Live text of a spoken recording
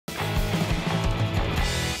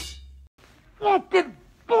fucking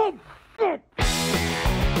bullshit.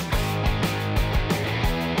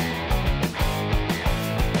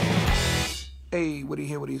 Hey, what do you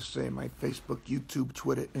hear? What do you say? My Facebook, YouTube,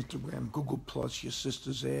 Twitter, Instagram, Google Plus, your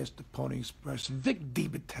sister's ass, the Pony Express. Vic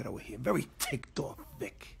Dibitetto here. Very ticked off,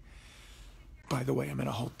 Vic. By the way, I'm in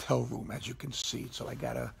a hotel room, as you can see, so I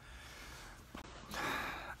gotta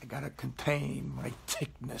contain my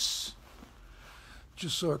tickness.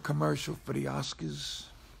 Just saw a commercial for the Oscars.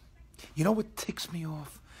 You know what ticks me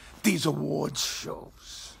off? These awards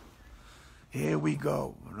shows. Here we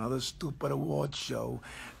go, another stupid award show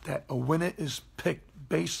that a winner is picked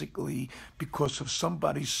basically because of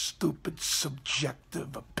somebody's stupid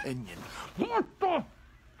subjective opinion. What the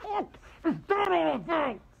fuck is that all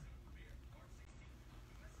about?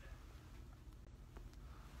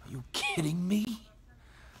 Are you kidding me?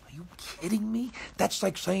 Are you kidding me? That's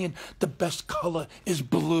like saying the best color is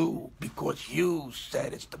blue because you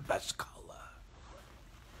said it's the best color.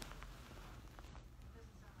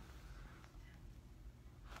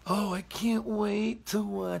 Oh, I can't wait to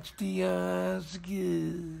watch the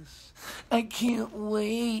Oscars. I can't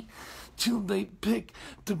wait till they pick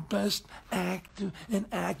the best actor and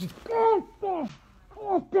actress. Get the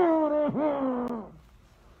fuck out of here!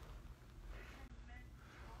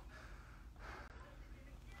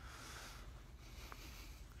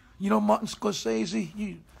 You know Martin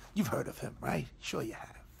Scorsese? You've heard of him, right? Sure you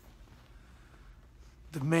have.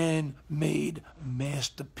 The man made a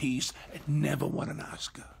masterpiece and never won an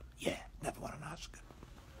Oscar. Yeah, never won an Oscar.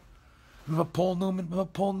 Remember Paul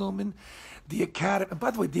Newman? The Academy. And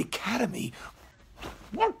by the way, the Academy.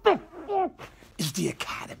 What the fuck is the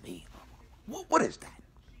Academy? What is that?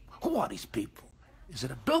 Who are these people? Is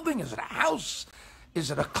it a building? Is it a house?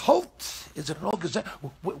 Is it a cult? Is it an organization?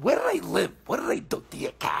 Where do they live? What do they do? The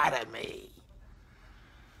Academy.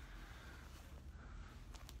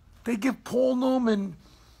 They give Paul Newman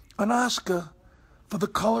an Oscar for The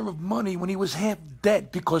Color of Money when he was half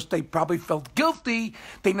dead because they probably felt guilty.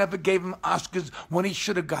 They never gave him Oscars when he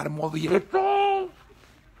should have got him all the years. It's all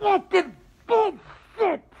fucking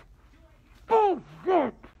bullshit.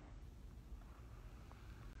 Bullshit.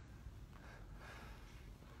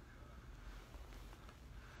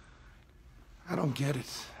 I don't get it.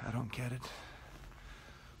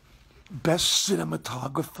 Best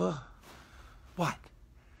cinematographer? What?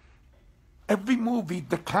 Every movie,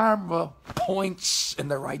 the camera points in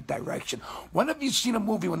the right direction. When have you seen a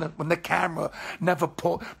movie when the camera never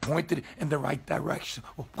pointed in the right direction?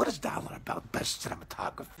 Well, what is that all about? Best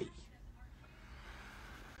cinematography?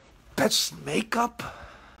 Best makeup?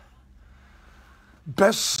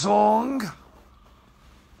 Best song?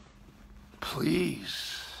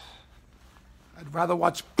 Please. I'd rather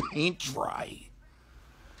watch paint dry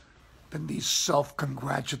than these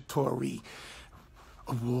self-congratulatory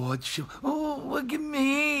award show. Oh, look at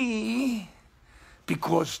me.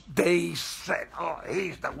 Because they said, oh,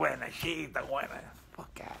 he's the winner, she's the winner.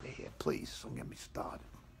 Fuck out of here, please. Don't get me started.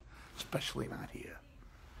 Especially not here.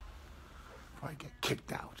 Before I get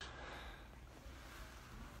kicked out.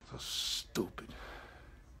 So stupid.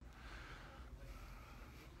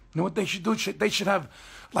 You know what they should do? They should have,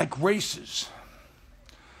 like, races.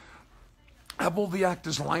 Have all the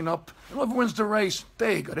actors line up. Whoever wins the race,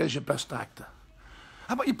 there you go, there's your best actor.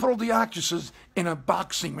 How about you put all the actresses in a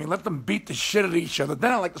boxing ring, let them beat the shit out of each other.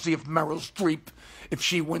 Then I'd like to see if Meryl Streep, if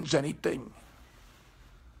she wins anything.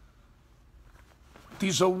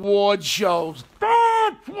 These award shows,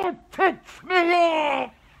 that's what ticks me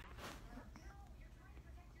off.